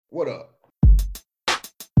What up?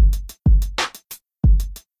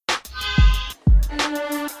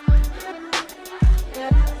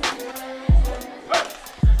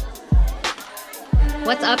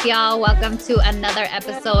 What's up, y'all? Welcome to another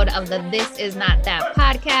episode of the This Is Not That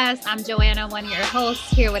podcast. I'm Joanna, one of your hosts,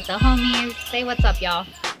 here with the homies. Say what's up, y'all.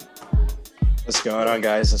 What's going on,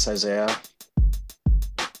 guys? It's Isaiah.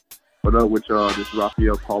 What up with y'all? This is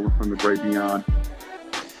Raphael calling from the great beyond,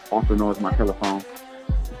 also known as my telephone.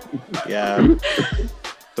 Yeah,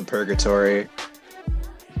 the purgatory.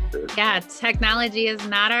 Yeah, technology is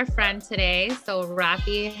not our friend today, so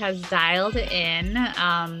Rafi has dialed in,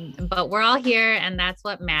 but we're all here, and that's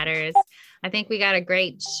what matters. I think we got a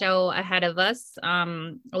great show ahead of us.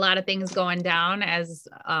 A lot of things going down, as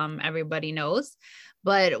everybody knows,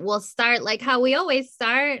 but we'll start like how we always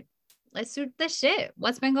start. Let's shoot the shit.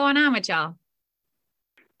 What's been going on with y'all?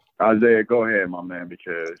 Isaiah, go ahead, my man,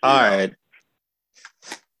 because All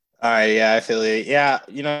right, yeah, I feel it. Yeah,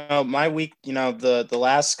 my week, the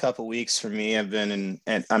last couple weeks for me have been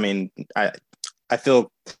I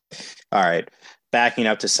feel all right. Backing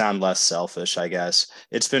up to sound less selfish, I guess.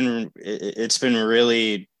 It's been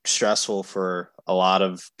really stressful for a lot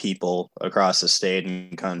of people across the state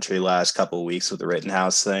and country last couple of weeks with the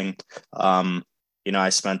Rittenhouse thing. I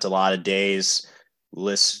spent a lot of days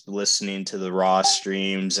listening to the raw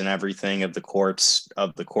streams and everything of the court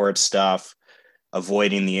stuff,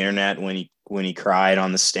 avoiding the internet when he cried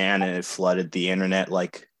on the stand and it flooded the internet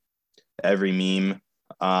like every meme.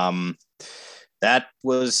 That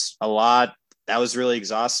was a lot. That was really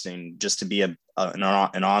exhausting just to be an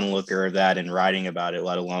onlooker of that and writing about it,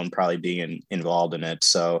 let alone probably being involved in it.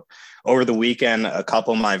 So over the weekend, a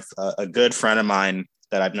good friend of mine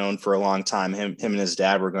that I've known for a long time, him and his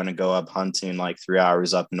dad were going to go up hunting like 3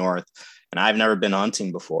 hours up north. And I've never been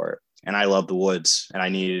hunting before. And I love the woods and I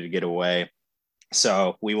needed to get away.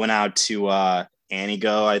 So we went out to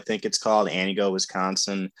Antigo, I think it's called, Antigo,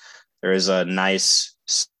 Wisconsin. There is a nice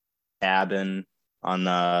cabin on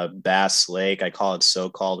the Bass Lake. I call it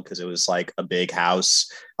so-called because it was like a big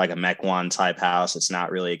house, like a Mequon type house. It's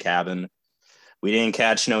not really a cabin. We didn't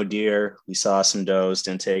catch no deer. We saw some does,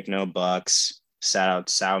 didn't take no bucks. Sat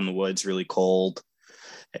out in the woods, really cold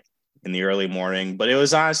in the early morning. But it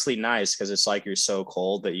was honestly nice because it's like you're so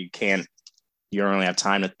cold that you don't really have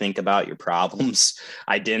time to think about your problems.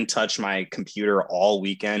 I didn't touch my computer all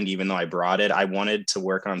weekend, even though I brought it. I wanted to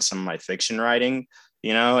work on some of my fiction writing,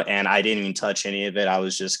 and I didn't even touch any of it. I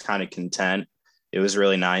was just kind of content. It was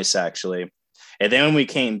really nice, actually. And then when we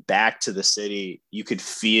came back to the city, you could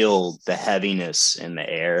feel the heaviness in the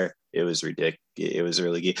air. It was ridiculous. It was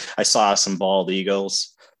really good. I saw some bald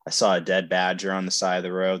eagles. I saw a dead badger on the side of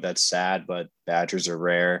the road. That's sad, but badgers are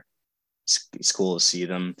rare. It's cool to see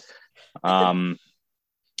them. I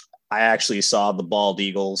actually saw the bald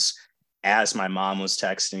eagles as my mom was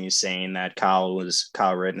texting me saying that Kyle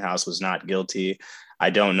Rittenhouse was not guilty. I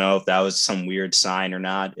don't know if that was some weird sign or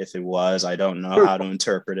not. If it was, I don't know how to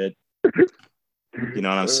interpret it. You know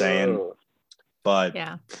what I'm saying? But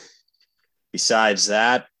yeah. Besides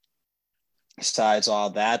all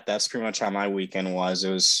that, that's pretty much how my weekend was.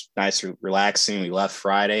 It was nice, relaxing. We left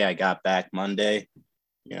Friday. I got back Monday.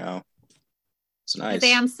 It's nice.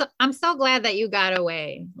 I'm so glad that you got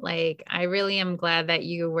away. Like, I really am glad that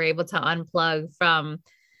you were able to unplug from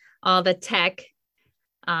all the tech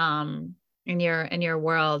in your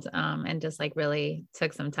world and just like really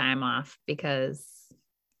took some time off, because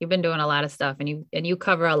you've been doing a lot of stuff and you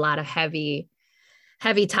cover a lot of heavy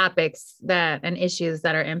topics and issues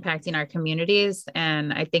that are impacting our communities.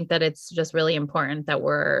 And I think that it's just really important that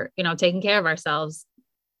we're, taking care of ourselves,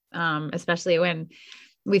 especially when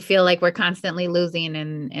we feel like we're constantly losing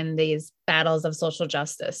in these battles of social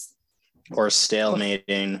justice. Or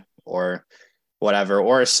stalemating or whatever.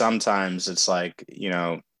 Or sometimes it's like,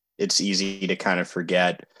 it's easy to kind of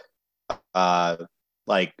forget,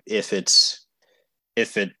 like if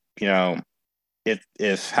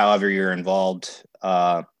however you're involved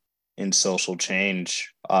in social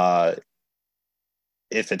change,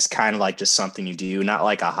 if it's kind of like just something you do, not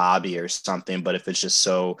like a hobby or something, but if it's just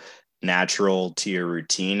so natural to your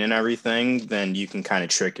routine and everything, then you can kind of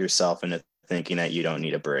trick yourself into thinking that you don't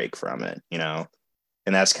need a break from it, and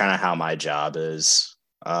that's kind of how my job is.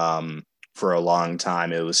 For a long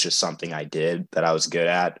time, it was just something I did that I was good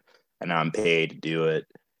at, and I'm paid to do it.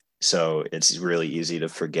 So it's really easy to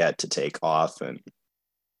forget to take off, and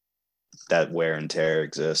that wear and tear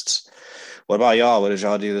exists. What about y'all? What did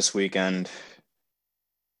y'all do this weekend?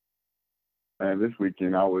 Man, this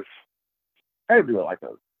weekend I had to do like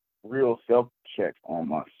a real self-check on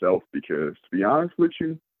myself, because to be honest with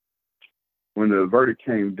you, when the verdict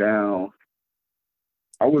came down,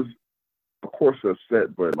 I was, of course,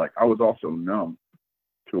 upset, but like I was also numb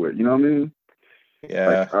to it. You know what I mean?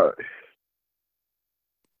 Yeah. Like,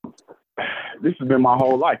 this has been my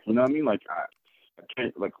whole life. You know what I mean? Like, I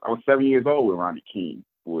can't. Like, I was 7 years old when Ronnie King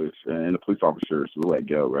was, and the police officers were let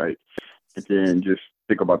go, right? And then just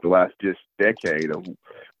think about the last just decade of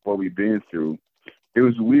what we've been through. It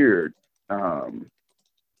was weird. I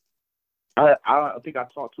think I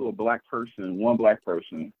talked to one black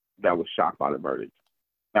person that was shocked by the verdict.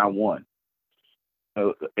 Not one.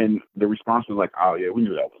 And the response was like, "Oh yeah, we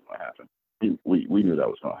knew that was going to happen. We knew that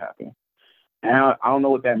was going to happen." And I don't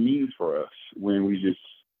know what that means for us when we just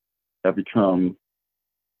have become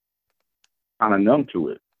kind of numb to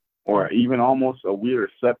it, or even almost a weird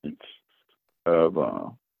acceptance of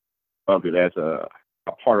it as a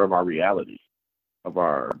part of our reality, of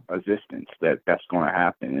our existence, that's going to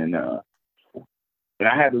happen. And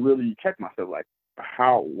I had to really check myself, like,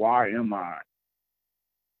 why am I,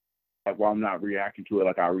 like, why I'm not reacting to it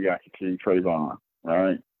like I reacted to Trayvon,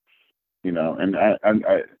 right? You know,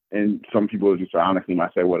 and some people just honestly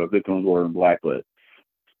might say, well, the victims were in black, but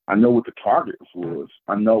I know what the target was.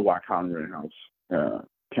 I know why Connie Rittenhouse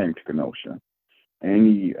came to Kenosha.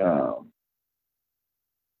 Any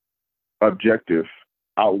objective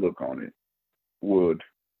outlook on it would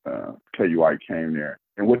tell you why he came there.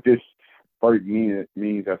 And what this verdict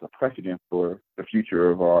means as a precedent for the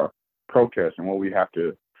future of our protests and what we have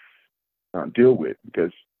to deal with.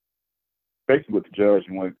 Because basically what the judge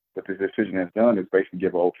and what this decision has done is basically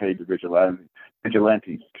give an okay to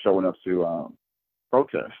vigilantes showing up to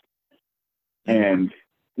protest. And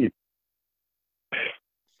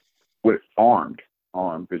with armed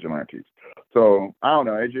vigilantes. So I don't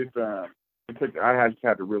know. It just I just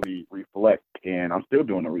had to really reflect, and I'm still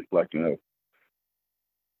doing the reflecting of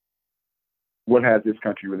what has this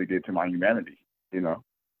country really did to my humanity. You know,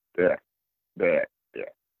 that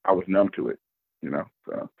I was numb to it. You know,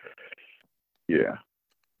 so yeah.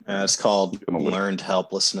 It's called learned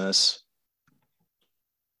helplessness.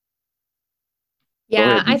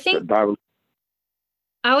 Yeah, I think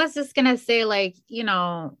I was just gonna say, like, you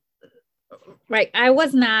know, right, I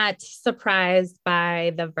was not surprised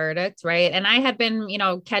by the verdict, right? And I had been, you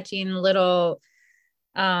know, catching little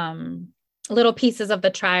pieces of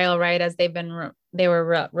the trial, right, as they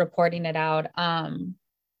were reporting it out.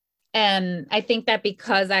 And I think that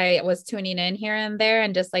because I was tuning in here and there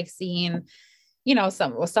and just like seeing, you know,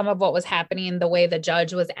 some of what was happening, the way the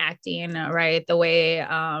judge was acting, right, the way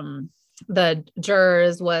the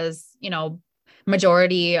jurors was, you know,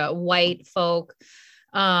 majority white folk.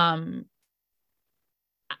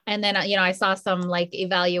 And then, you know, I saw some like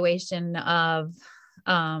evaluation of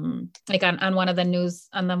like on one of the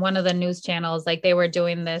news channels, like they were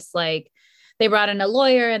doing this, like they brought in a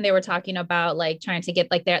lawyer and they were talking about like trying to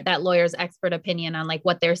get like that lawyer's expert opinion on like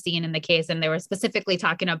what they're seeing in the case. And they were specifically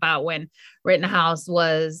talking about when Rittenhouse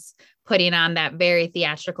was putting on that very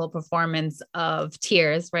theatrical performance of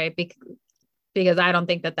tears, right? Because I don't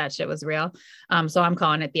think that shit was real. So I'm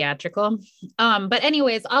calling it theatrical. But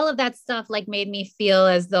anyways, all of that stuff like made me feel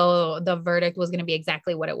as though the verdict was going to be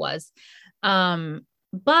exactly what it was.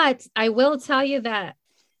 But I will tell you that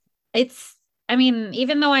I mean,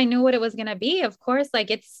 even though I knew what it was going to be, of course, like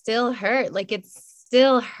it still hurt. Like it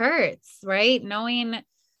still hurts, right? Knowing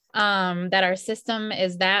that our system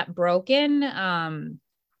is that broken. And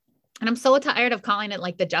I'm so tired of calling it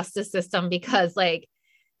like the justice system, because like,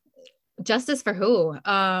 justice for who?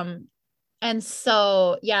 And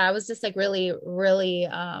so, yeah, I was just like really, really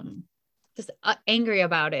just angry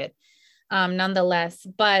about it nonetheless.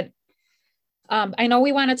 But I know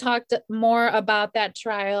we want to talk more about that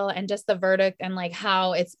trial and just the verdict and like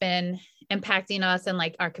how it's been impacting us and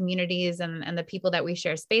like our communities and the people that we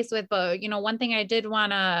share space with. But, you know, one thing I did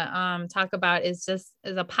want to talk about is just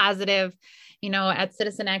as a positive, you know, at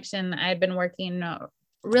Citizen Action, I'd been working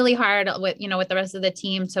really hard with, you know, with the rest of the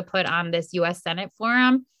team to put on this U.S. Senate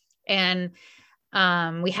forum. And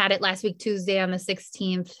we had it last week, Tuesday on the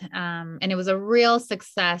 16th. And it was a real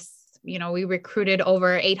success. You know, we recruited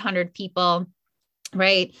over 800 people,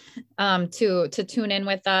 right, to tune in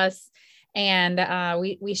with us. And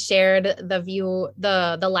we shared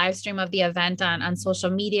the live stream of the event on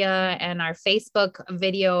social media, and our Facebook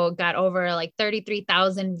video got over like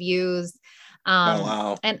 33,000 views. Oh,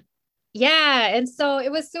 wow. And yeah. And so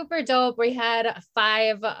it was super dope. We had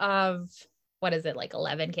 5 of, what is it, like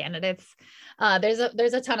 11 candidates. There's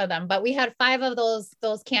a ton of them, but we had 5 of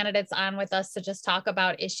those candidates on with us to just talk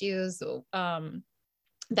about issues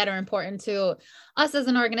that are important to us as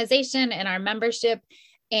an organization and our membership.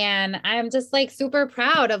 And I'm just like super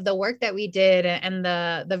proud of the work that we did and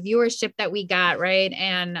the viewership that we got. Right.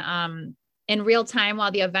 And in real time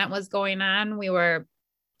while the event was going on. We were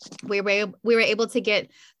able to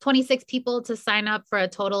get 26 people to sign up for a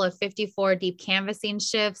total of 54 deep canvassing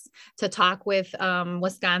shifts to talk with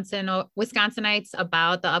Wisconsinites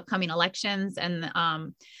about the upcoming elections and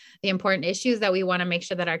the important issues that we want to make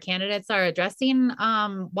sure that our candidates are addressing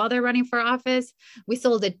while they're running for office. We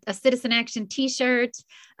sold a Citizen Action t-shirt.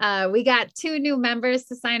 We got 2 new members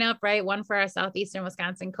to sign up, right? One for our Southeastern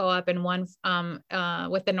Wisconsin co-op and one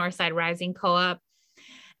with the Northside Rising co-op.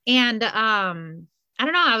 And I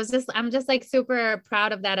don't know. I'm just like super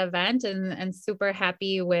proud of that event and super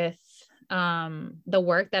happy with the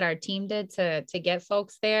work that our team did to get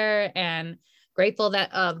folks there, and grateful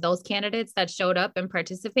that of those candidates that showed up and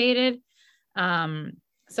participated.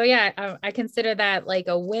 So yeah, I consider that like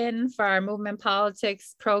a win for our movement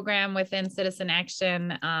politics program within Citizen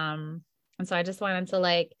Action. And so I just wanted to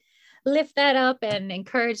like lift that up and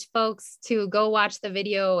encourage folks to go watch the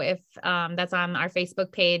video if that's on our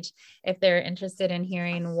Facebook page, if they're interested in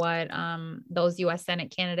hearing what those US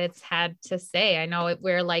Senate candidates had to say. I know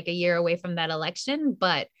we're like a year away from that election,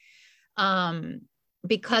 but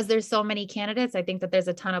because there's so many candidates, I think that there's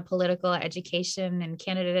a ton of political education and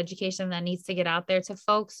candidate education that needs to get out there to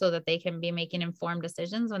folks so that they can be making informed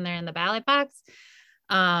decisions when they're in the ballot box.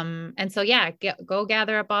 And so, yeah, go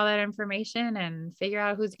gather up all that information and figure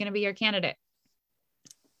out who's going to be your candidate.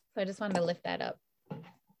 So I just wanted to lift that up.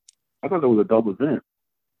 I thought that was a dope event.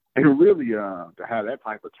 And really, to have that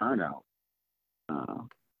type of turnout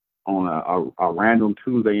on a random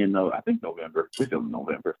Tuesday in November. We're still in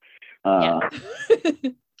November.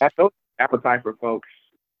 That's no appetite for folks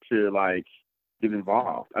to like get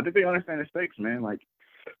involved. I think they understand the stakes, man. Like,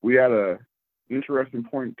 we had a interesting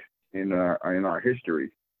point in our history,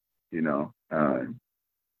 you know, and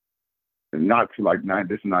not to like,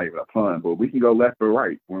 this is not even a pun, but we can go left or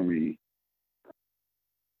right when we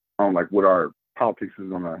on like what our politics is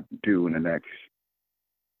gonna do in the next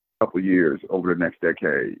couple of years, over the next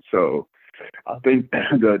decade. So I think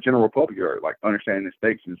the general public are like understanding the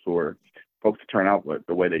stakes, and for folks to turn out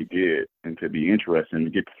the way they did and to be interested and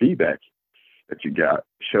to get the feedback that you got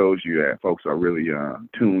shows you that folks are really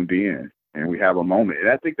tuned in. And we have a moment. And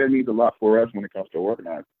I think that means a lot for us when it comes to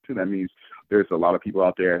organizing, too. That means there's a lot of people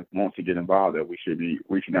out there who want to get involved that we should be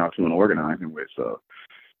reaching out to and organizing with. So,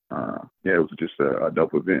 yeah, it was just a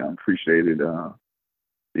dope event. I appreciated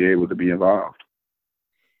being able to be involved.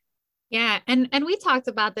 Yeah. And we talked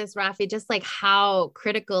about this, Rafi, just like how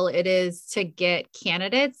critical it is to get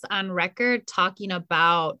candidates on record talking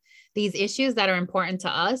about these issues that are important to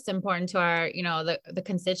us, important to our, you know, the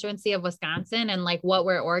constituency of Wisconsin, and like what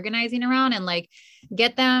we're organizing around, and like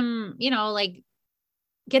get them, you know, like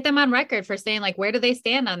get them on record for saying like, where do they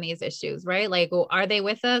stand on these issues, right? Like, are they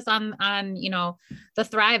with us on, you know, the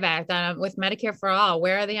Thrive Act, with Medicare for All?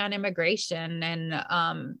 Where are they on immigration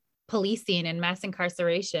and policing and mass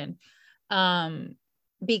incarceration?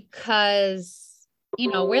 Because, you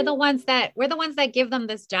know, we're the ones that give them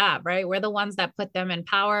this job, right? We're the ones that put them in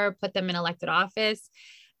power, put them in elected office.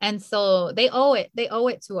 And so they owe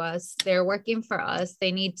it to us. They're working for us.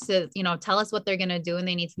 They need to, you know, tell us what they're going to do, and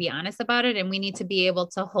they need to be honest about it. And we need to be able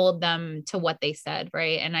to hold them to what they said.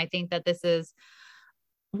 Right. And I think that this is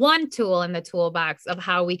one tool in the toolbox of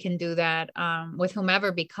how we can do that with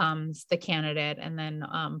whomever becomes the candidate. And then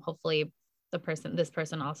hopefully this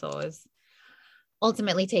person also is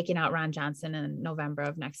ultimately taking out Ron Johnson in November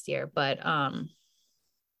of next year. But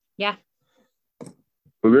yeah.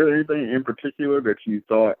 Was there anything in particular that you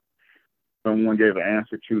thought someone gave an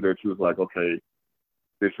answer to that you was like, okay,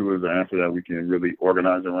 this was the answer that we can really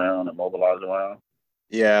organize around and mobilize around?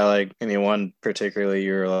 Yeah, like anyone particularly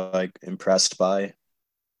you're like impressed by?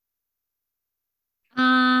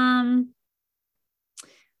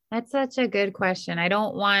 That's such a good question. I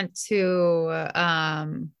don't want to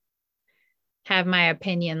have my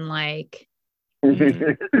opinion like you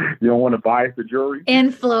don't want to bias the jury?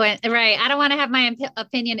 Influence, right? I don't want to have my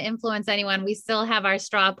opinion influence anyone. We still have our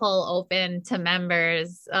straw poll open to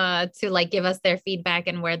members to like give us their feedback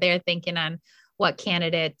and where they're thinking on what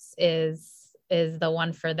candidates is the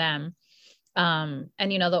one for them. And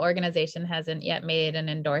you know, the organization hasn't yet made an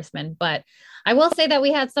endorsement, but I will say that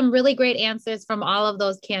we had some really great answers from all of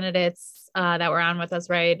those candidates that were on with us,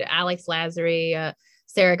 right? Alex Lazary,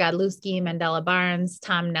 Sarah Godlewski, Mandela Barnes,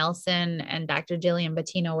 Tom Nelson, and Dr. Jillian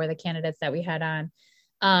Bettino were the candidates that we had on.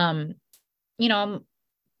 You know,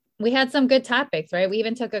 we had some good topics, right? We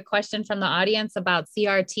even took a question from the audience about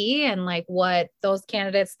CRT and like what those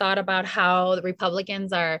candidates thought about how the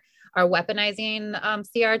Republicans are weaponizing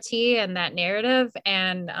CRT and that narrative.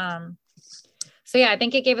 And so, yeah, I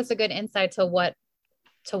think it gave us a good insight to what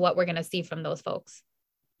we're going to see from those folks.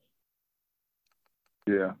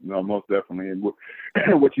 Yeah, no, most definitely. And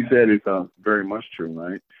what you said is very much true,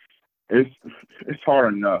 right? It's it's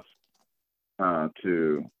hard enough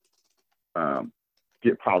to um,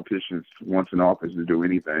 get politicians once in office to do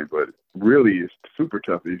anything, but really it's super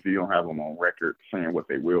tough if you don't have them on record saying what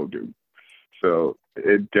they will do. So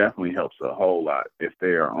it definitely helps a whole lot if they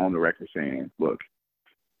are on the record saying, "Look,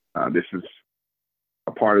 this is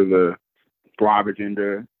a part of the Thrive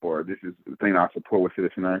agenda, or this is the thing I support with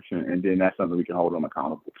citizen action," and then that's something we can hold them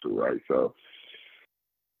accountable to, right? So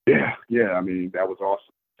yeah. I mean, that was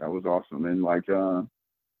awesome. That was awesome, and like, I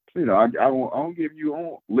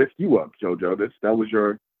won't lift you up, JoJo. That was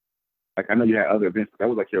your, like, I know you had other events, but that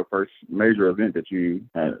was like your first major event that you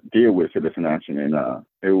had deal with citizen action, and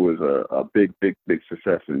it was a big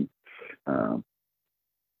success. And um,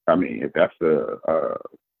 I mean, if that's a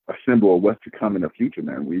symbol of what's to come in the future,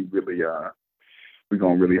 man, we're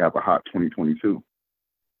gonna really have a hot 2022.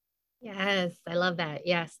 Yes, I love that.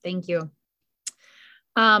 Yes, thank you.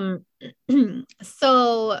 Um,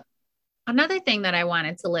 so another thing that I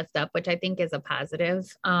wanted to lift up, which I think is a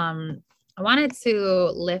positive, I wanted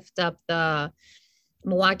to lift up the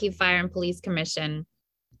Milwaukee Fire and Police Commission,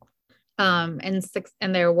 and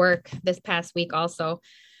their work this past week also.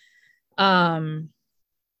 Um,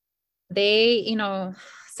 they,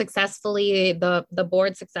 successfully, the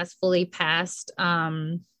board successfully passed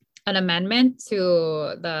an amendment to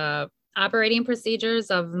the operating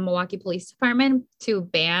procedures of Milwaukee Police Department to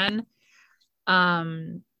ban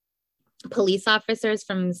police officers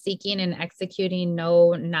from seeking and executing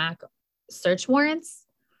no-knock search warrants.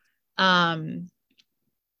 I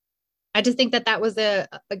just think that was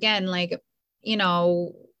again, like,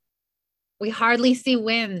 we hardly see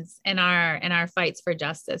wins in our fights for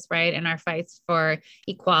justice, right? In our fights for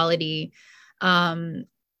equality.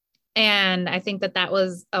 And I think that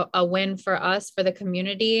was a win for us, for the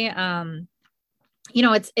community.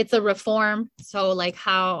 It's a reform. So like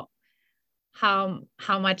how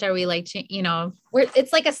much are we, like,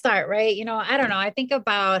 it's like a start, right? I don't know. I think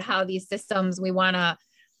about how these systems, we want to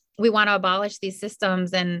abolish these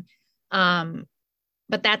systems, and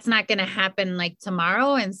but that's not going to happen like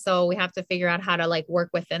tomorrow. And so we have to figure out how to, like, work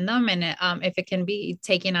within them. And if it can be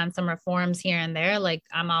taking on some reforms here and there, like,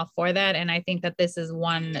 I'm all for that. And I think that this is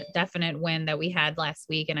one definite win that we had last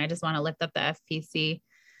week. And I just want to lift up the FPC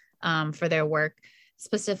for their work.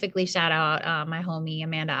 Specifically, shout out my homie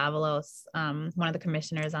Amanda Avalos, one of the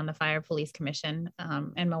commissioners on the Fire Police Commission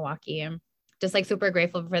in Milwaukee. I'm just, like, super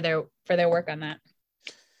grateful for their work on that.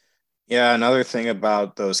 Yeah, another thing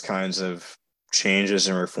about those kinds of changes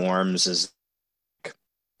and reforms is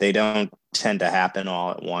they don't tend to happen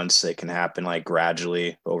all at once. They can happen, like,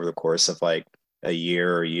 gradually over the course of, like, a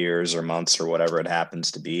year or years or months or whatever it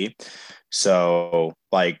happens to be. So,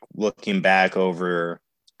 like, looking back over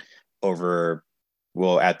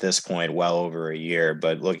well, at this point, well over a year,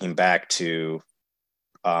 but looking back to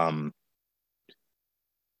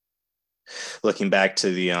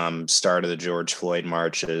the start of the George Floyd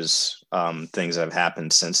marches, things that have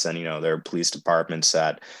happened since then. There are police departments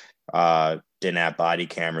that didn't have body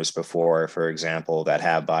cameras before, for example, that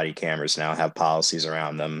have body cameras now, have policies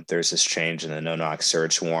around them. There's this change in the no-knock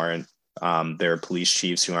search warrant. There are police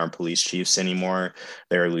chiefs who aren't police chiefs anymore.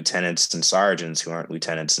 There are lieutenants and sergeants who aren't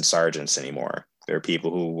lieutenants and sergeants anymore. There are people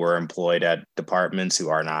who were employed at departments who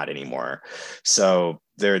are not anymore. So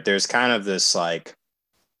there's kind of this, like,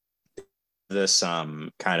 this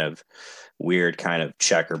kind of weird kind of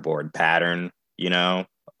checkerboard pattern,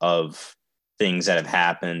 of things that have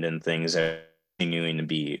happened and things that are continuing to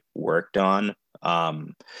be worked on.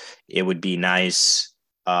 It would be nice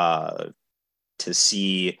to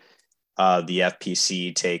see the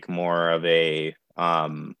FPC take more of a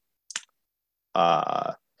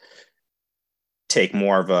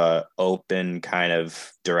open kind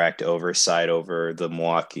of direct oversight over the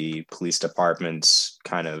Milwaukee Police Department's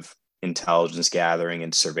kind of intelligence gathering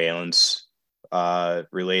and surveillance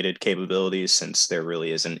related capabilities, since there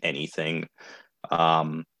really isn't anything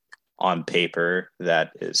on paper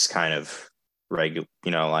that is kind of regular,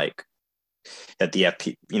 like, at the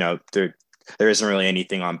FP, there isn't really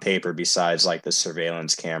anything on paper besides, like, the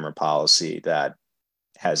surveillance camera policy that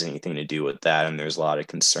has anything to do with that. And there's a lot of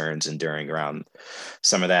concerns enduring around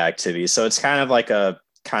some of that activity. So it's kind of like a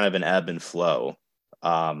kind of an ebb and flow.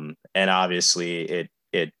 And obviously it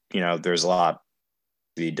there's a lot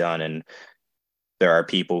to be done. And there are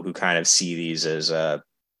people who kind of see these as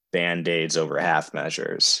band-aids over half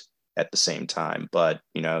measures at the same time. But,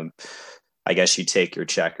 I guess you take your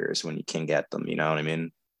checkers when you can get them. You know what I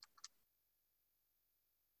mean?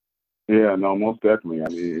 Yeah, no, most definitely. I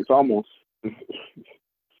mean, it's almost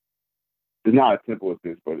it's not as simple as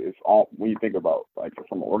this, but it's all when you think about like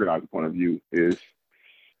from an organizer point of view, is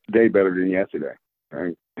today better than yesterday,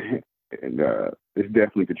 right? And it's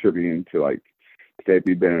definitely contributing to like today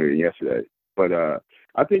be better than yesterday. But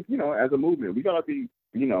I think as a movement, we gotta be,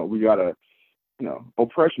 we gotta,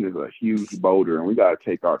 oppression is a huge boulder, and we gotta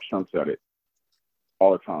take our chunks at it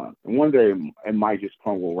all the time. And one day it might just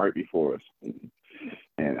crumble right before us,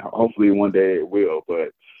 and hopefully one day it will. But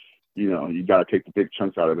you got to take the big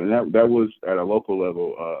chunks out of it. And that was at a local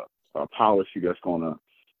level, a policy that's going to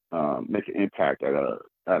make an impact at a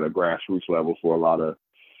grassroots level for a lot of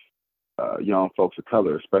young folks of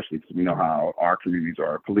color, especially because we know how our communities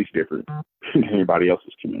are police different than anybody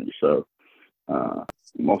else's community. So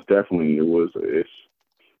most definitely it's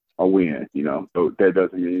a win. So that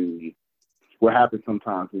doesn't mean what happens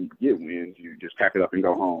sometimes when you get wins, you just pack it up and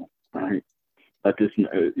go home, right? Let this,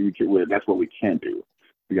 that's what we can do.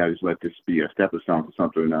 We got to just let this be a stepping stone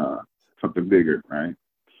for something bigger, right?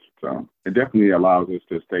 So it definitely allows us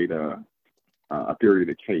to state a theory of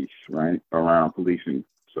the case, right, around policing.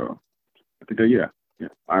 So I think that,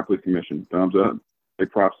 Iron Police Commission, thumbs up.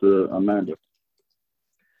 Big props to Amanda.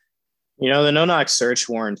 The no-knock search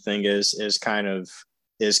warrant thing is kind of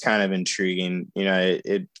intriguing.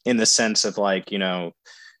 It in the sense of like, the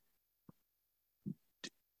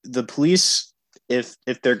police, if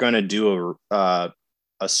they're going to do a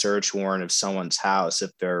search warrant of someone's house,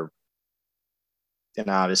 and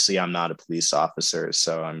obviously I'm not a police officer,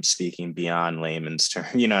 so I'm speaking beyond layman's term,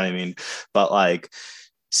 you know what I mean? But like,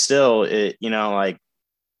 still, it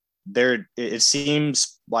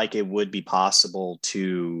seems like it would be possible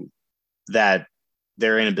that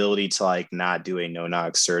their inability to like not do a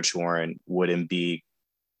no-knock search warrant wouldn't be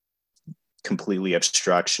completely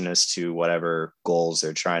obstructionist to whatever goals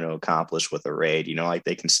they're trying to accomplish with a raid. Like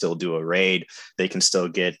they can still do a raid, they can still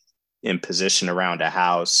get in position around a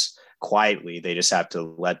house quietly. They just have to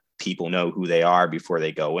let people know who they are before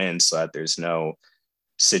they go in, so that there's no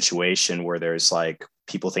situation where there's like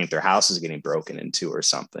people think their house is getting broken into or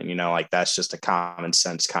something. Like that's just a common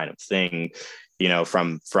sense kind of thing,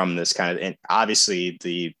 from this kind of. And obviously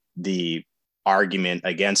the argument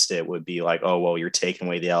against it would be like, oh, well, you're taking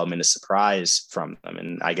away the element of surprise from them.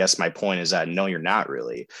 And I guess my point is that no, you're not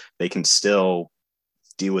really. They can still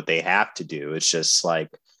do what they have to do. It's just like,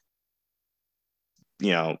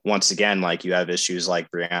 once again, like you have issues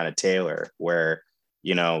like Breonna Taylor, where,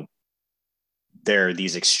 there are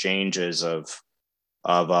these exchanges of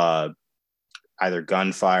either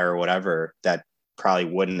gunfire or whatever that probably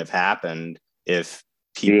wouldn't have happened if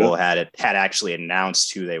people had actually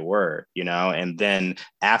announced who they were, and then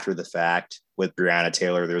after the fact with Breonna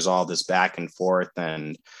Taylor, there's all this back and forth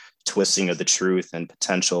and twisting of the truth and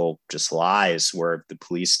potential just lies where the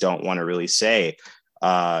police don't want to really say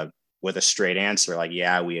with a straight answer, like,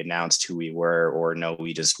 yeah, we announced who we were, or no,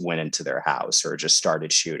 we just went into their house or just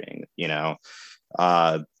started shooting.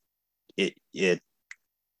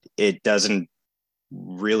 It doesn't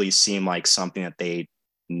really seem like something that they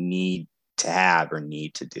need to have or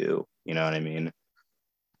need to do. You know what I mean?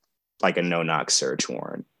 Like a no-knock search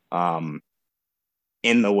warrant,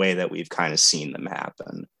 in the way that we've kind of seen them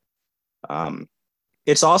happen.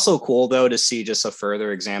 It's also cool though to see just a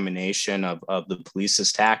further examination of the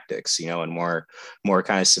police's tactics, and more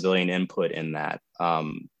kind of civilian input in that.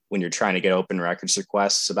 When you're trying to get open records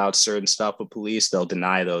requests about certain stuff with police, they'll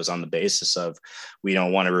deny those on the basis of, we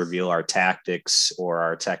don't want to reveal our tactics or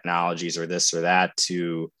our technologies or this or that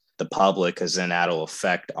to the public, because then that'll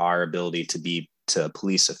affect our ability to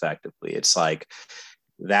police effectively. It's like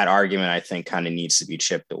that argument, I think, kind of needs to be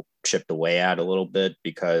chipped away at a little bit,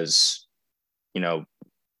 because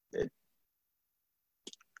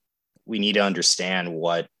we need to understand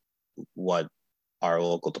what our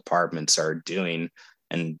local departments are doing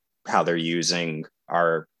and how they're using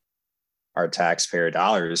our taxpayer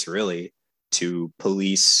dollars really to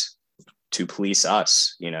police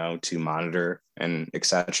us, to monitor and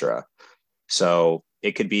etc. So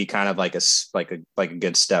it could be kind of like a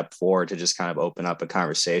good step forward to just kind of open up a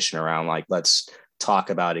conversation around, like, let's talk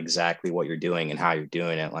about exactly what you're doing and how you're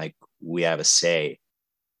doing it. Like, we have a say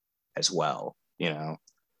as well,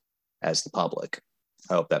 as the public.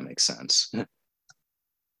 I hope that makes sense.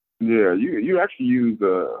 Yeah, you actually use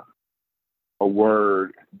a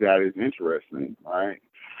word that is interesting, right?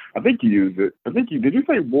 I think you used it. Did you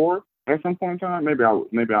say war at some point in time? Maybe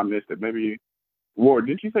I missed it. Maybe war.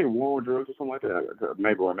 Didn't you say war with drugs or something like that?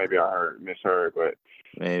 Maybe I misheard, but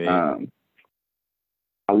maybe. A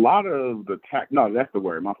lot of the no, that's the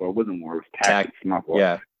word. My fault. It wasn't war. It was tactics. My fault.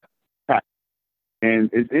 Yeah. Tactics.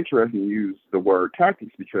 And it's interesting to use the word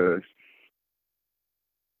tactics, because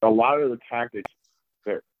a lot of the tactics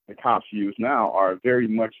that the cops use now are very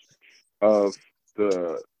much of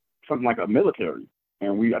the something like a military.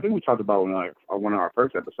 And I think we talked about in like one of our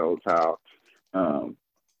first episodes how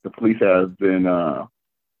the police have been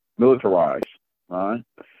militarized, right?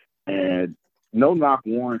 And no knock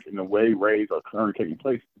warrants in the way raids are currently taking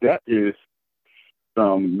place. That is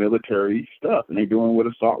some military stuff, and they're doing with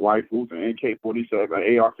assault rifles and AK-47,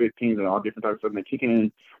 AR-15s, and all different types of stuff. And they're kicking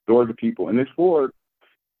in doors of people, and it's for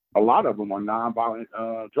a lot of them are nonviolent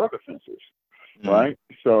drug offenses, right?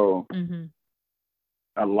 So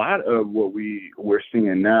a lot of what we're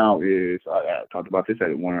seeing now is I talked about this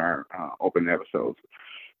at one of our open episodes,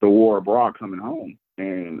 the war abroad coming home,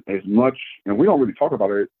 and we don't really talk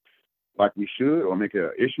about it like we should or make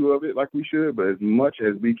an issue of it like we should, but as much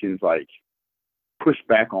as we can like push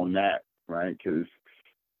back on that, right? Because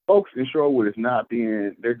folks in Sherwood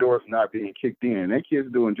their doors not being kicked in. Their kids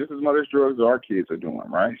are doing just as much as drugs as our kids are doing,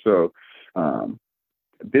 right? So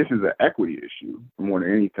this is an equity issue more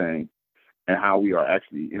than anything, and how we are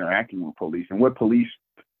actually interacting with police and what police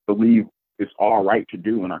believe is all right to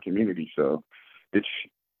do in our community. So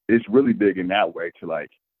it's really big in that way to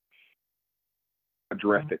like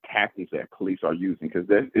address the tactics that police are using, because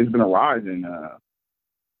there's been a rise in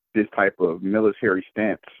this type of military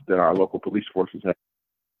stance that our local police forces have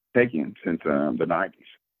taken since the 90s.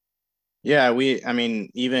 Yeah,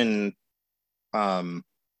 even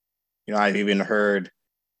I've even heard,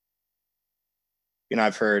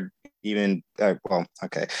 I've heard even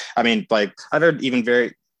okay. I've heard even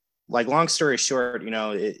very, like, long story short,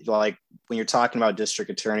 like when you're talking about district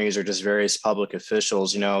attorneys or just various public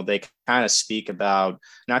officials, they kind of speak about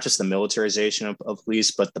not just the militarization of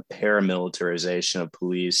police, but the paramilitarization of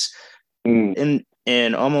police in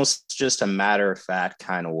almost just a matter of fact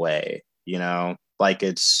kind of way, like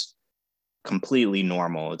it's completely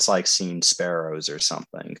normal. It's like seeing sparrows or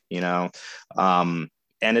something,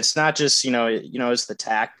 and it's not just, it's the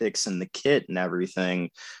tactics and the kit and everything,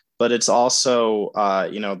 but it's also,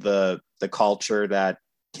 the culture that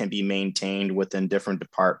can be maintained within different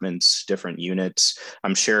departments, different units.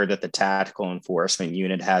 I'm sure that the tactical enforcement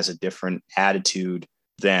unit has a different attitude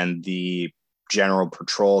than the general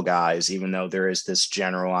patrol guys, even though there is this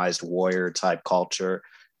generalized warrior type culture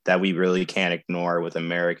that we really can't ignore with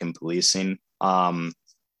American policing. And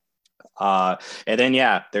then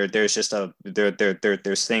there's just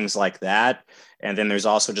there's things like that, and then there's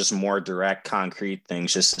also just more direct concrete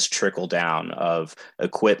things, just this trickle down of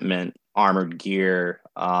equipment, armored gear,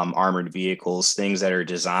 armored vehicles, things that are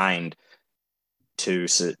designed to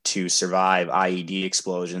survive IED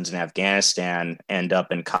explosions in Afghanistan end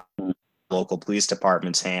up in local police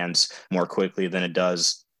departments' hands more quickly than it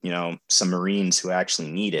does some Marines who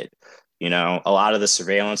actually need it. A lot of the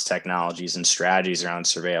surveillance technologies and strategies around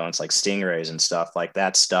surveillance, like stingrays and stuff like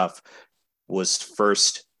that, stuff was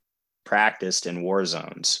first practiced in war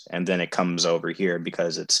zones, and then it comes over here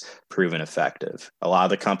because it's proven effective. A lot of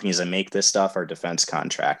the companies that make this stuff are defense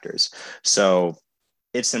contractors. So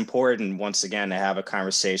it's important, once again, to have a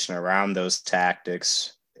conversation around those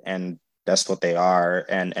tactics, and that's what they are,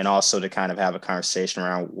 and also to kind of have a conversation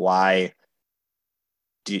around why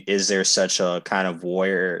is there such a kind of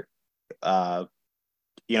warrior,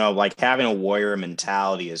 like having a warrior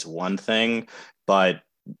mentality is one thing, but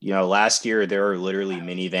last year there were literally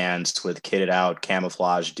minivans with kitted out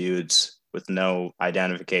camouflage dudes with no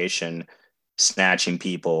identification snatching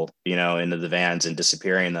people, into the vans and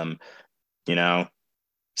disappearing them,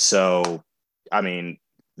 so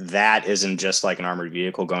that isn't just like an armored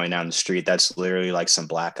vehicle going down the street. That's literally like some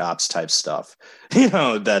black ops type stuff,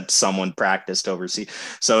 that someone practiced overseas.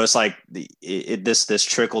 So it's like this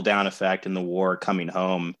trickle down effect in the war coming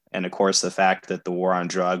home. And of course, the fact that the war on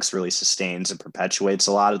drugs really sustains and perpetuates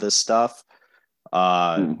a lot of this stuff.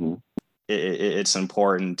 It's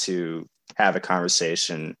important to have a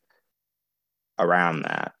conversation around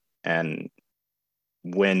that. And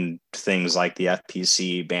when things like the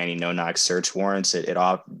FPC banning no-knock search warrants, it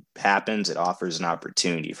happens, it offers an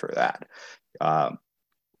opportunity for that.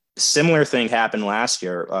 Similar thing happened last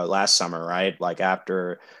summer, right? Like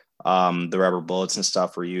after the rubber bullets and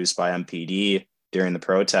stuff were used by MPD during the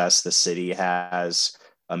protests, the city has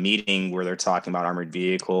a meeting where they're talking about armored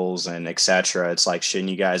vehicles and et cetera. It's like, shouldn't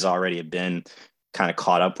you guys already have been kind of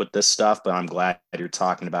caught up with this stuff? But I'm glad you're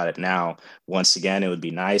talking about it now. Once again, it would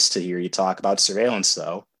be nice to hear you talk about surveillance,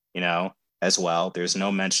 though, as well. There's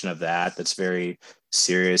no mention of that. That's very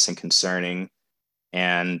serious and concerning,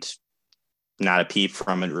 and not a peep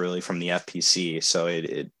from it really from the FPC. So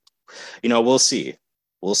we'll see.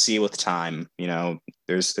 We'll see with time.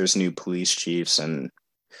 There's new police chiefs and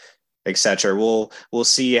et cetera. We'll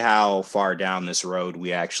see how far down this road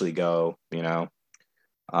we actually go.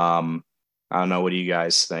 I don't know. What do you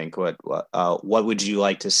guys think? What would you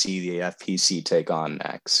like to see the FPC take on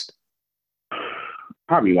next?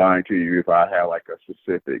 I'd be lying to you if I had like a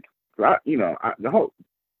specific.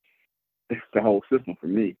 It's the whole system for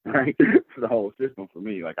me, right? It's the whole system for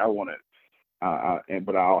me. Like I want it,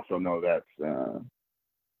 but I also know that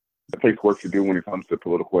it takes work to do when it comes to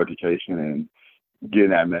political education and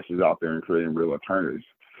getting that message out there and creating real alternatives,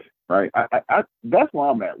 right? That's where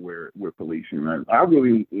I'm at with policing, right? I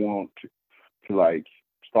really want to like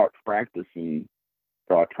start practicing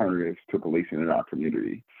the alternatives to policing in our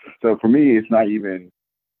community. So for me, it's not even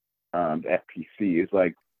the FPC. It's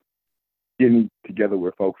like getting together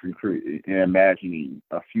with folks and imagining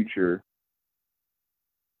a future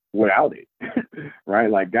without it, right?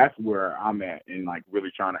 Like that's where I'm at, and like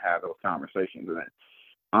really trying to have those conversations. And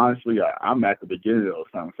honestly, I'm at the beginning of those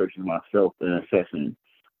conversations myself and assessing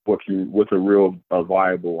what's a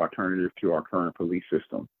viable alternative to our current police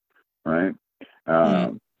system, right?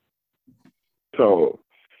 So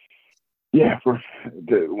yeah,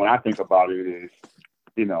 when I think about it, is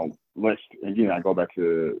I go back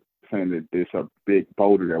to saying that it's a big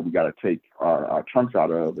boulder that we got to take our trunks out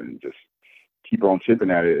of and just keep on chipping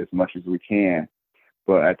at it as much as we can.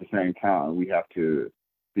 But at the same time, we have to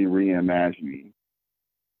be reimagining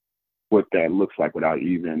what that looks like without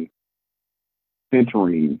even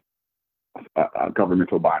centering a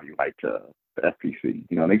governmental body like the FPC.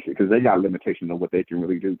 Because they got limitations on what they can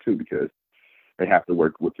really do too, because they have to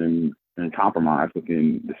work within and compromise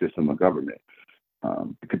within the system of government.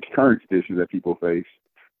 The current conditions that people face,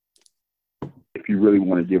 if you really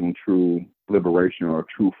want to give them true liberation or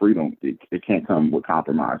true freedom, it can't come with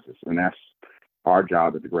compromises. And that's our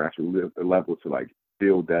job at the grassroots level to like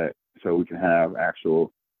build that so we can have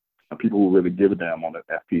actual people who really give a damn on the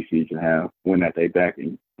FPC can win that day back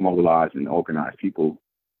and mobilize and organize people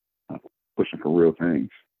pushing for real things.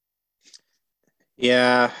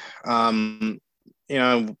 Yeah. The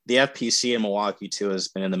FPC in Milwaukee too has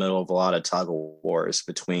been in the middle of a lot of tug of wars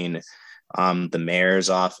between the mayor's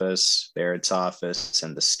office, Barrett's office,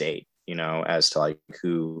 and the state, as to like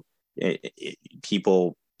who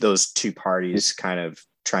people, those two parties kind of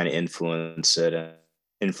trying to influence it and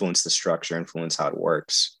influence the structure, influence how it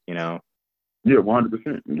works, Yeah,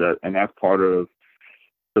 100%. And that's part of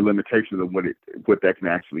the limitations of what that can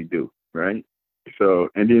actually do, right? So,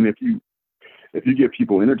 and then if you get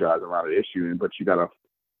people energized around the issue, but you got to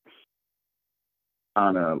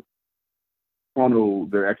kind of funnel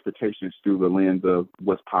their expectations through the lens of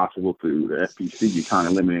what's possible through the FPC, you're kind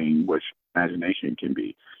of limiting what imagination can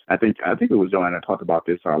be. I think it was Joanna that talked about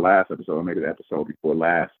this our last episode, or maybe the episode before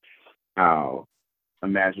last, how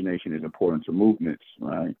imagination is important to movements,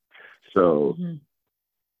 right? So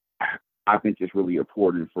I think it's really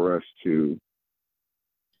important for us to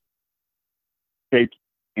take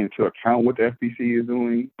into account what the FPC is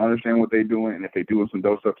doing, understand what they're doing, and if they're doing some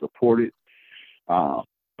dope stuff, support it.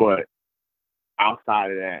 But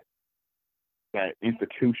outside of that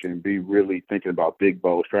institution, be really thinking about big,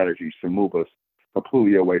 bold strategies to move us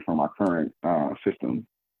completely away from our current system,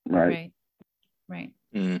 right? Right.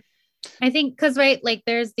 Mm-hmm. I think because, right, like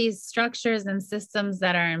there's these structures and systems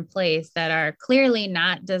that are in place that are clearly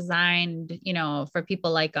not designed, for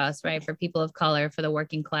people like us, right? For people of color, for the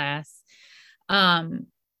working class.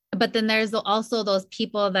 But then there's also those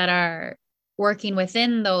people that are working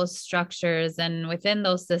within those structures and within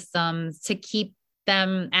those systems to keep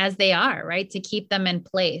them as they are, right? To keep them in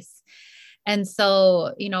place. And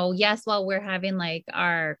so, yes, while we're having like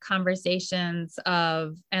our conversations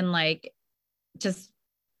and like just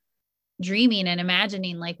dreaming and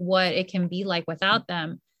imagining like what it can be like without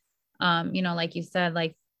them, like you said,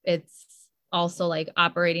 like it's also like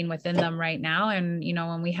operating within them right now. And,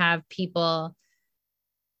 when we have people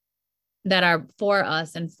that are for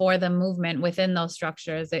us and for the movement within those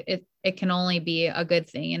structures, it can only be a good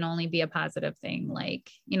thing and only be a positive thing. Like,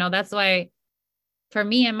 that's why for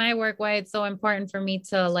me and my work, why it's so important for me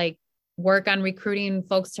to like work on recruiting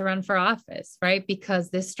folks to run for office, right?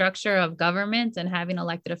 Because this structure of government and having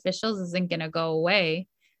elected officials isn't going to go away.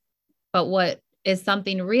 But what is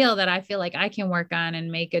something real that I feel like I can work on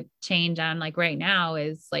and make a change on like right now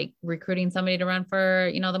is like recruiting somebody to run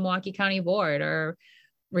for, the Milwaukee County Board, or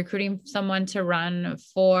recruiting someone to run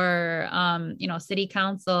for, city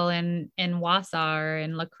council in Wausau or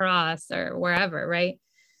in La Crosse or wherever. Right.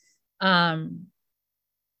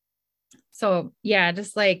 So yeah,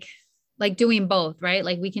 just like doing both, right?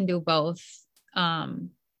 Like we can do both,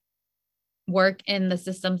 work in the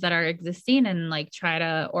systems that are existing and like try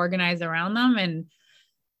to organize around them and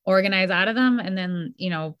organize out of them. And then,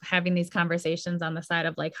 having these conversations on the side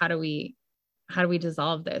of like, how do we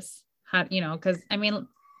dissolve this? Cause I mean,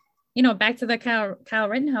 back to the Kyle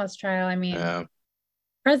Rittenhouse trial. I mean, Yeah.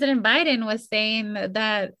 President Biden was saying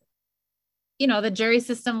that, the jury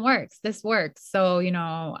system works. This works. So,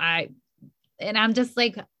 I'm just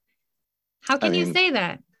like, how I can you mean, say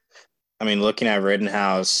that? looking at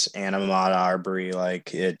Rittenhouse and Ahmaud Arbery,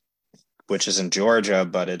 like which is in Georgia,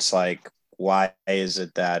 but it's like, why is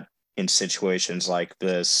it that in situations like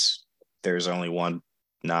this, there's only one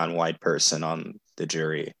non-white person on the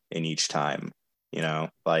jury in each time?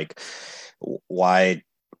 Like, why,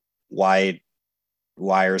 why,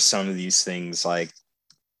 why are some of these things like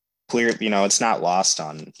clear? It's not lost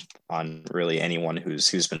on really anyone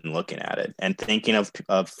who's been looking at it and thinking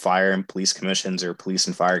of fire and police commissions or police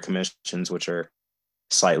and fire commissions, which are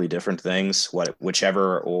slightly different things,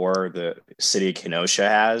 whichever or the city of Kenosha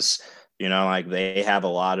has. Like they have a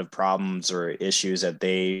lot of problems or issues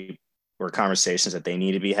or conversations that they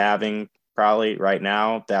need to be having probably right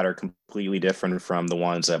now that are completely different from the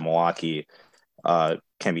ones that Milwaukee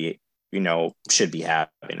can be, should be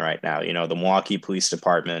happening right now. The Milwaukee Police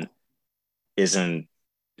Department isn't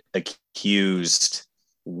accused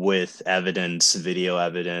with evidence, video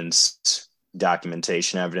evidence,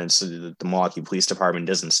 documentation evidence. The Milwaukee Police Department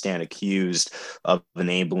doesn't stand accused of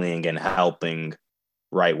enabling and helping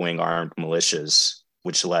right-wing armed militias,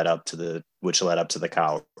 which led up to the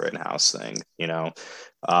Kyle Rittenhouse thing.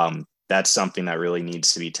 That's something that really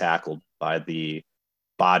needs to be tackled by the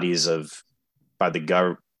bodies of by the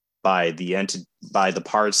gov by the by the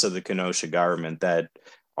parts of the Kenosha government that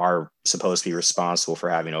are supposed to be responsible for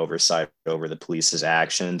having oversight over the police's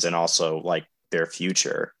actions and also like their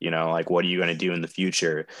future. Like what are you going to do in the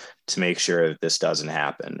future to make sure that this doesn't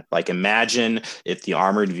happen? Like imagine if the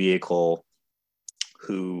armored vehicle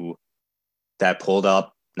that pulled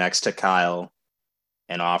up next to Kyle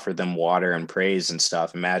and offered them water and praise and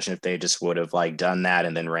stuff. Imagine if they just would have like done that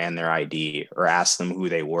and then ran their ID or asked them who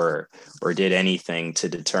they were or did anything to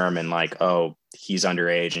determine like, oh, he's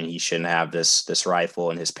underage and he shouldn't have this rifle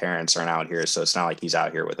and his parents aren't out here. So it's not like he's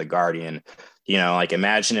out here with a guardian. Like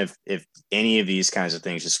imagine if any of these kinds of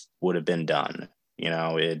things just would have been done.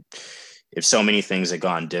 If so many things had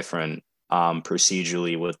gone different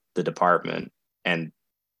procedurally with the department and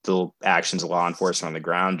the actions of law enforcement on the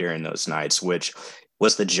ground during those nights, which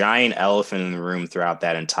was the giant elephant in the room throughout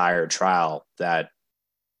that entire trial that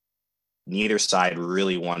neither side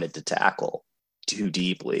really wanted to tackle too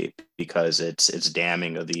deeply because it's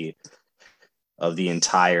damning of the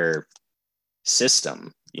entire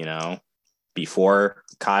system, before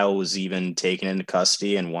Kyle was even taken into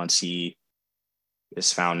custody and once he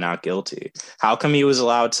is found not guilty. How come he was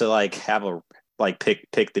allowed to like have a like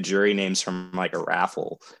pick the jury names from like a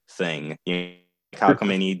raffle thing? How come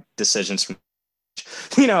any decisions from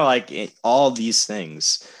all these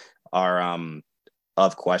things are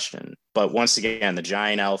of question. But once again, the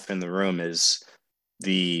giant elephant in the room is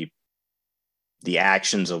the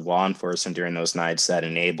actions of law enforcement during those nights that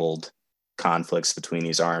enabled conflicts between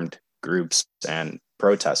these armed groups and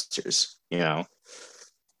protesters.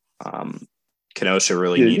 Kenosha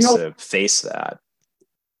really needs to face that.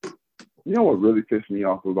 What really pissed me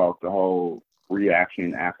off about the whole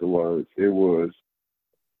reaction afterwards? It was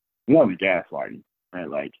one, the gaslighting, right?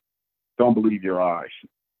 Like, don't believe your eyes.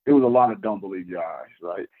 It was a lot of don't believe your eyes,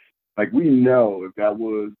 right? Like, we know if that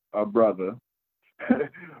was a brother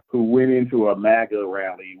who went into a MAGA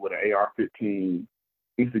rally with an AR-15,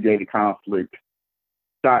 instigated conflict,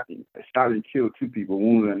 shot and killed two people,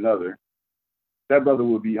 wounded another, that brother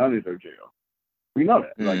would be under their jail. We know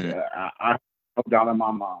that. Like, I no doubt in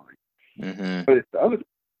my mind. Mm-hmm. But the other thing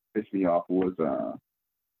that pissed me off was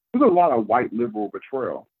there's a lot of white liberal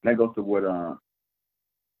betrayal. And that goes to what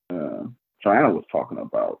Joanna was talking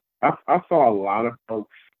about. I saw a lot of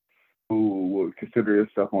folks who would consider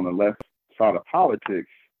themselves on the left side of politics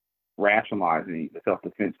rationalizing the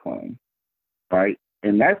self-defense claim, right?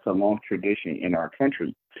 And that's a long tradition in our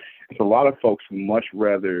country. It's a lot of folks who much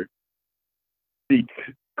rather seek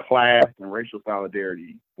class and racial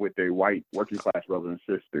solidarity with their white working class brothers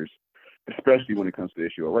and sisters, especially when it comes to the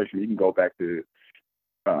issue of race. You can go back to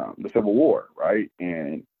the Civil War, right?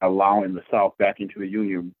 And allowing the South back into the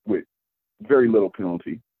Union with very little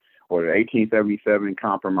penalty, or the 1877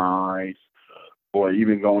 Compromise, or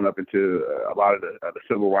even going up into a lot of the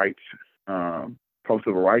civil rights,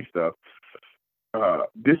 post-civil rights stuff.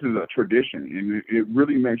 This is a tradition, and it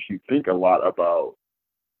really makes you think a lot about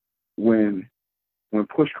when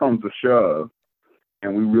push comes to shove,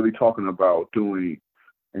 and we're really talking about doing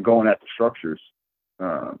and going at the structures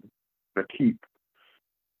that keep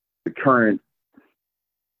the current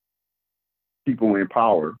people in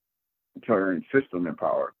power, the current system in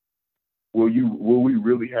power. Will we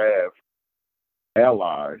really have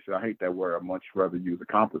allies. I hate that word. I much rather use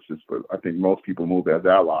accomplices, but I think most people move as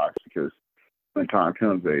allies because when time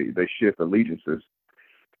comes, they shift allegiances.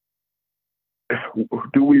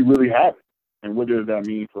 Do we really have it? And what does that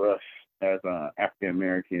mean for us as African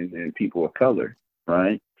Americans and people of color,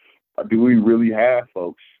 right? Do we really have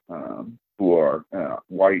folks who are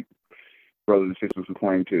white brothers and sisters who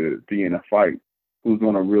claim to be in a fight who's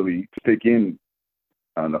going to really stick in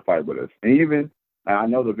the fight with us? And even, I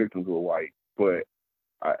know the victims were white, but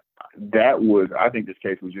I think this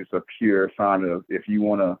case was just a pure sign of if you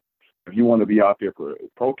want to be out there for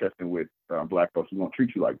protesting with black folks, we're going to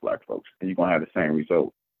treat you like black folks, and you're going to have the same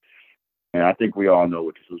result. And I think we all know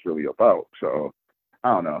what this was really about. So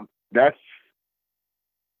I don't know. That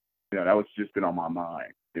was just been on my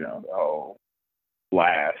mind, the whole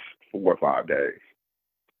last 4 or 5 days.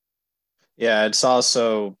 Yeah, it's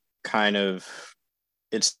also kind of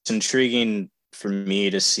it's intriguing for me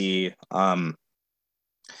to see. I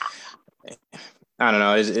don't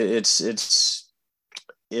know. It's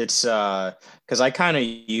because I kind of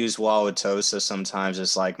use Wauwatosa sometimes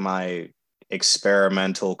as like my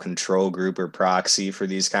experimental control group or proxy for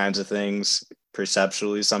these kinds of things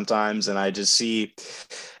perceptually sometimes, and I just see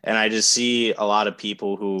a lot of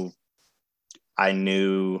people who I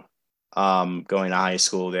knew going to high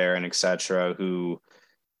school there and etc. who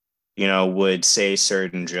would say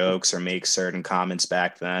certain jokes or make certain comments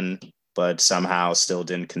back then, but somehow still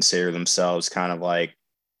didn't consider themselves kind of like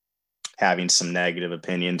having some negative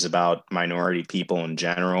opinions about minority people in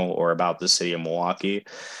general or about the city of Milwaukee.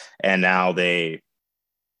 And now they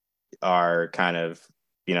are kind of,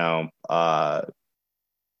 not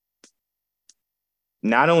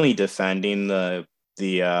only defending the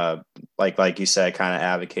like you said, kind of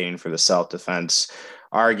advocating for the self-defense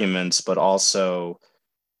arguments, but also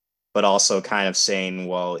kind of saying,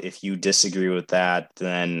 well, if you disagree with that,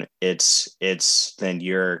 then then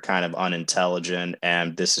you're kind of unintelligent,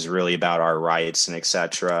 and this is really about our rights and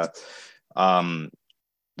etc.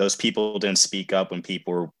 Those people didn't speak up when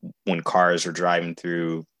cars were trying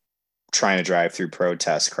to drive through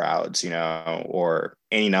protest crowds, or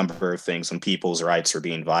any number of things when people's rights are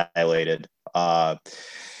being violated.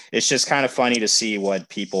 It's just kind of funny to see what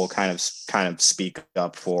people kind of speak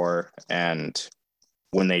up for, and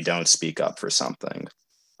when they don't speak up for something.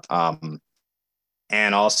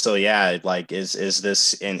 And also, yeah, like is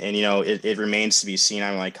this and it remains to be seen.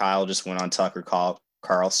 I'm like, Kyle just went on Tucker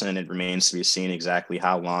Carlson. It remains to be seen exactly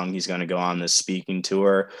how long he's going to go on this speaking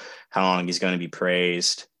tour, how long he's going to be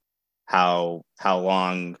praised, how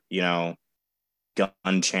long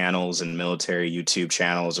gun channels and military YouTube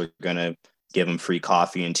channels are going to give him free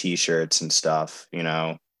coffee and t-shirts and stuff,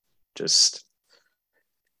 just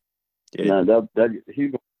that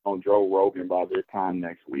he's on Joe Rogan by this time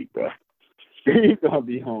next week, though. He's gonna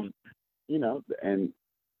be on, and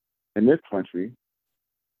in this country,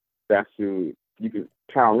 that's who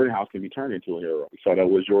Kyle Rittenhouse can be turned into a hero. So that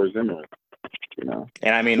was George Zimmerman,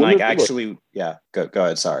 And I mean, like, actually, yeah. Go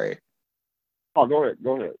ahead. Sorry. Oh, go ahead.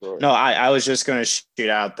 No, I was just going to shoot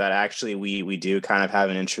out that actually we do kind of have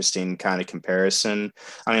an interesting kind of comparison.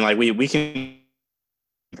 I mean, like we can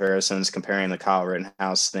comparisons comparing the Kyle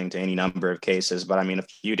Rittenhouse thing to any number of cases, but I mean, a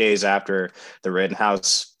few days after the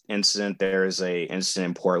Rittenhouse incident, there is a incident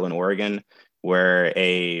in Portland, Oregon, where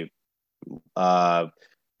a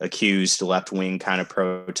accused left-wing kind of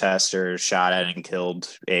protester shot at and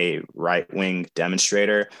killed a right-wing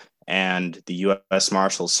demonstrator. And the U.S.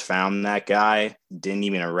 Marshals found that guy, didn't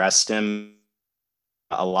even arrest him.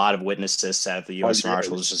 A lot of witnesses said the U.S.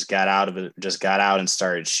 Marshals just got out and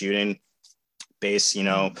started shooting base,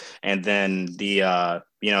 and then the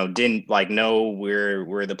didn't like know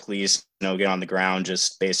where the police get on the ground,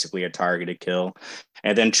 just basically a targeted kill.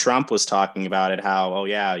 And then Trump was talking about it, how, oh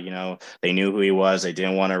yeah, they knew who he was, they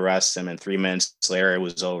didn't want to arrest him, and 3 minutes later it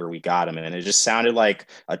was over, we got him. And it just sounded like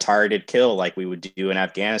a targeted kill, like we would do in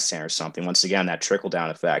Afghanistan or something. Once again, that trickle down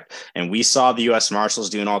effect. And we saw the U.S. Marshals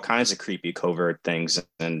doing all kinds of creepy covert things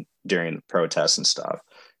and during the protests and stuff.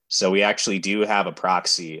 So we actually do have a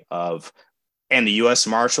proxy of. And the U.S.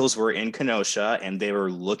 Marshals were in Kenosha, and they were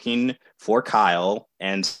looking for Kyle.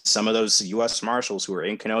 And some of those U.S. Marshals who were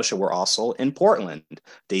in Kenosha were also in Portland.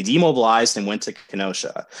 They demobilized and went to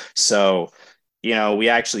Kenosha. So, we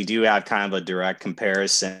actually do have kind of a direct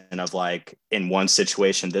comparison of, like, in one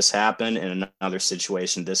situation this happened, in another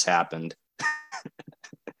situation this happened.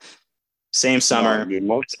 Same summer,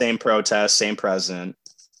 same protest, same president.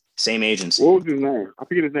 Same agency. What was his name? I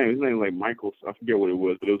forget his name. His name was like Michael. I forget what it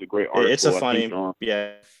was, but it was a great article. It's a funny,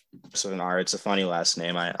 yeah. So an art. It's a funny last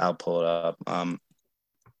name. I'll pull it up.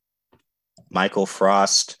 Michael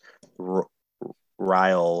Frost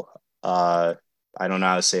Ryle. I don't know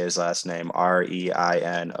how to say his last name,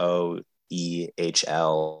 Renoehl,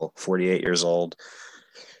 48 years old,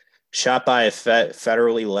 shot by a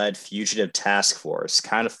federally led fugitive task force.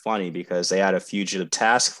 Kind of funny because they had a fugitive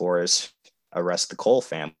task force arrest the Cole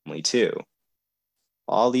family too.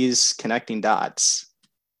 All these connecting dots.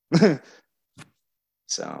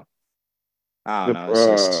 So I don't The, know. It's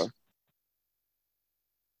just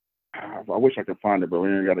I wish I could find it, but we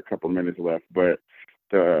only got a couple of minutes left. But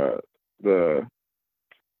the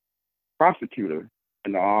prosecutor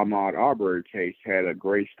in the Ahmaud Arbery case had a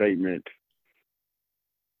great statement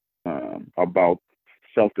about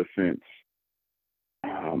self-defense.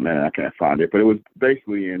 Oh man, I can't find it, but it was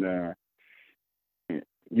basically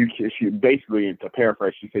she basically, to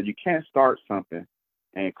paraphrase, she said you can't start something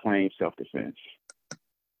and claim self-defense.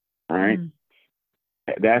 All right,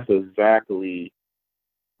 that's exactly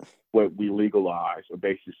what we legalized or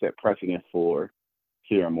basically set precedent for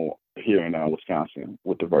here in Wisconsin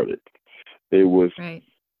with the verdict. It was right.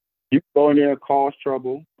 You go in there and cause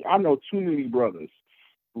trouble. I know too many brothers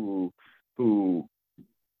who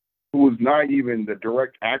was not even the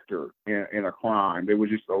direct actor in a crime. They were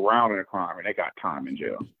just around in a crime and they got time in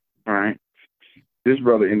jail. All right. This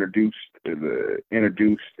brother introduced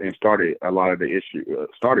and started a lot of the issue.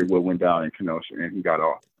 Started what went down in Kenosha, and he got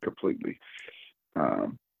off completely.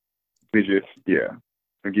 It's just, yeah.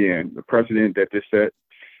 Again, the precedent that this set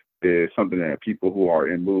is something that people who are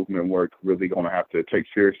in movement work really going to have to take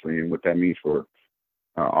seriously, and what that means for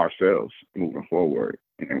ourselves moving forward,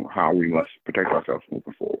 and how we must protect ourselves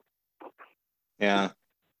moving forward. Yeah.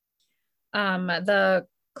 The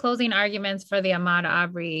closing arguments for the Ahmaud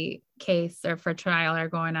Arbery case or for trial are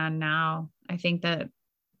going on now. I think that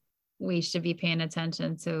we should be paying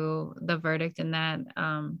attention to the verdict in that.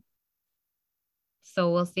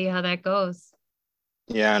 So we'll see how that goes.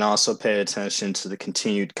 Yeah, and also pay attention to the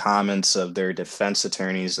continued comments of their defense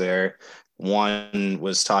attorneys there. One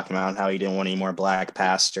was talking about how he didn't want any more black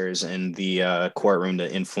pastors in the courtroom to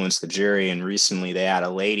influence the jury. And recently they had a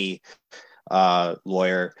lady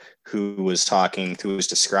lawyer who was describing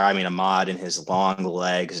Ahmaud and his long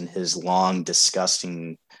legs and his long,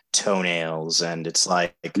 disgusting toenails. And it's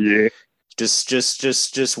like, yeah, just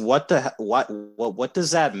what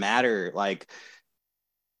does that matter? Like,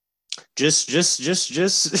 just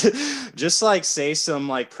like say some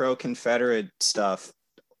like pro-Confederate stuff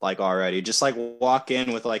like already. Just like walk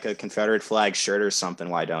in with like a Confederate flag shirt or something.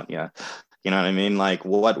 Why don't you? You know what I mean? Like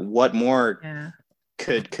what more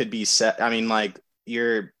could be said? I mean, like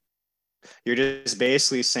you're just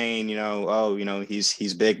basically saying,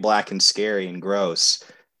 he's big, black, and scary and gross.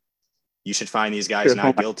 You should find these guys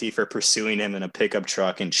not guilty for pursuing him in a pickup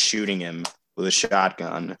truck and shooting him with a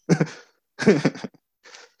shotgun.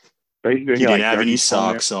 He didn't have any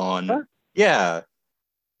socks on. Huh? Yeah.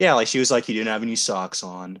 Yeah, like she was like, he didn't have any socks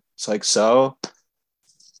on. It's like, so?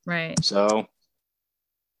 Right. So?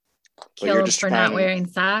 Killed for not wearing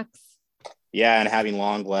socks? Yeah, and having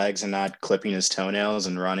long legs and not clipping his toenails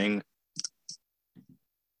and running.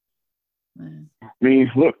 I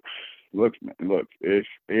mean, look, if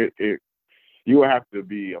you have to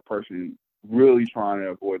be a person really trying to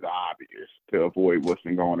avoid the obvious, to avoid what's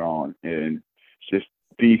been going on, and just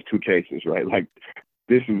these two cases, right? Like,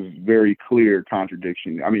 this is very clear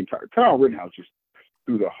contradiction. I mean, Kyle Rittenhouse just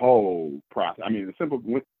through the whole process. I mean, the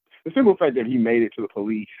simple fact that he made it to the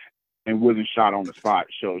police and wasn't shot on the spot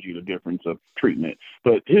shows you the difference of treatment.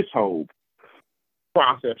 But his whole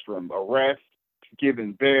process, from arrest,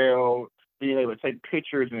 giving bail, being able to take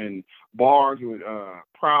pictures in bars with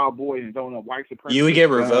Proud Boys and don't know white supremacists. You would get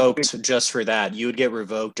revoked just for that. You would get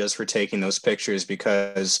revoked just for taking those pictures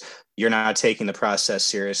because you're not taking the process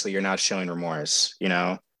seriously. You're not showing remorse. You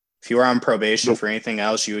know, if you were on probation for anything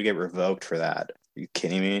else, you would get revoked for that. Are you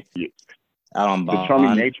kidding me? Yeah. Out on bond. The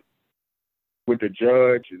Trump nature with the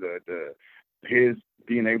judge, his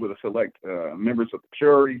being able to select members of the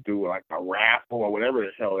jury through like a raffle or whatever the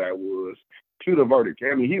hell that was, to the verdict.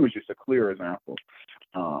 I mean, he was just a clear example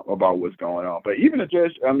about what's going on. But even the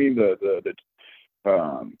judge, I mean, in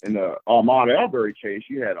the Ahmaud Arbery case,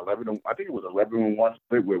 you had 11. I think it was 11-1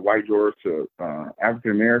 split with white jurors to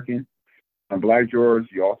African American and black jurors.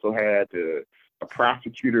 You also had a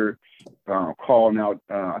prosecutor calling out.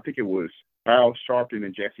 I think it was Al Sharpton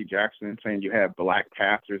and Jesse Jackson, saying you have black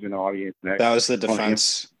pastors in the audience. That was the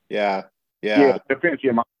defense. Yeah. Defense.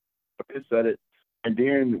 Yeah, my defense said it. And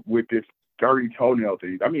then with this dirty toenail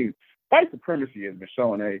thing, I mean, white supremacy has been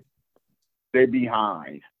showing they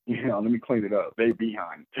behind. You know, let me clean it up. They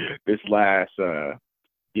behind this last,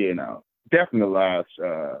 definitely last,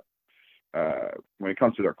 when it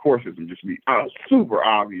comes to their courses, and just be super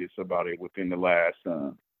obvious about it within the last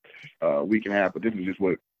week and a half, but this is just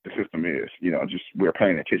what the system is. Just we're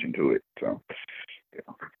paying attention to it. So,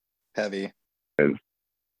 yeah. Heavy. And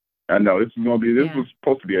I know this was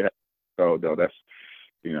supposed to be a so though. That's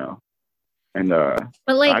and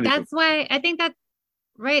but like that's why I think that.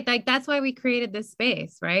 Right. Like that's why we created this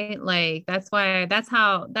space, right? Like that's where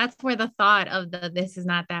the thought of the This Is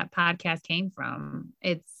Not That podcast came from.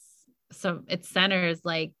 It centers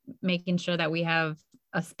like making sure that we have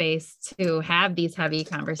a space to have these heavy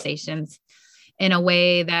conversations in a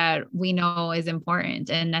way that we know is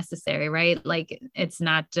important and necessary, right? Like it's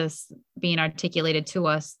not just being articulated to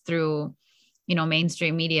us through,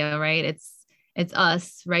 mainstream media, right? It's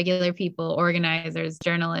us, regular people, organizers,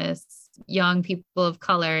 journalists, young people of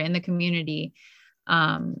color in the community,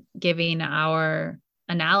 giving our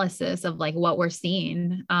analysis of like what we're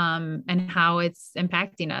seeing, and how it's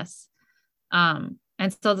impacting us. And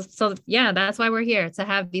so yeah, that's why we're here, to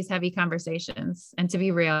have these heavy conversations and to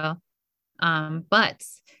be real. But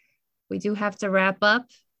we do have to wrap up.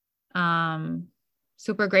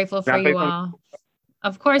 Super grateful for you all.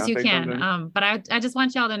 Of course you can. But I just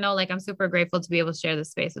want y'all to know, like, I'm super grateful to be able to share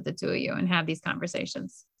this space with the two of you and have these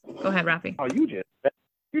conversations. Go ahead, Rafi. Oh,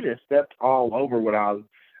 you just stepped all over what I was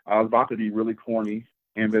about to be really corny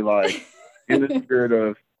and be like, in the spirit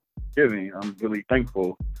of giving, I'm really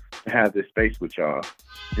thankful to have this space with y'all.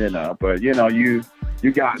 But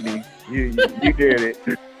you got me. You did it.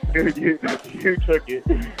 You took it.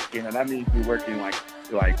 That means we're working like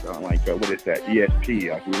what is that?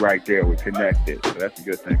 ESP. Like we're right there. We're connected. So that's a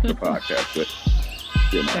good thing for the podcast. But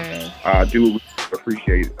I do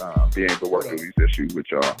appreciate being able to work through these issues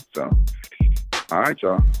with y'all. So, all right,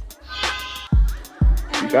 y'all.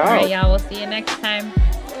 Peace out. All right, y'all. We'll see you next time.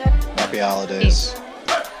 Happy holidays.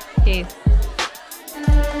 Peace.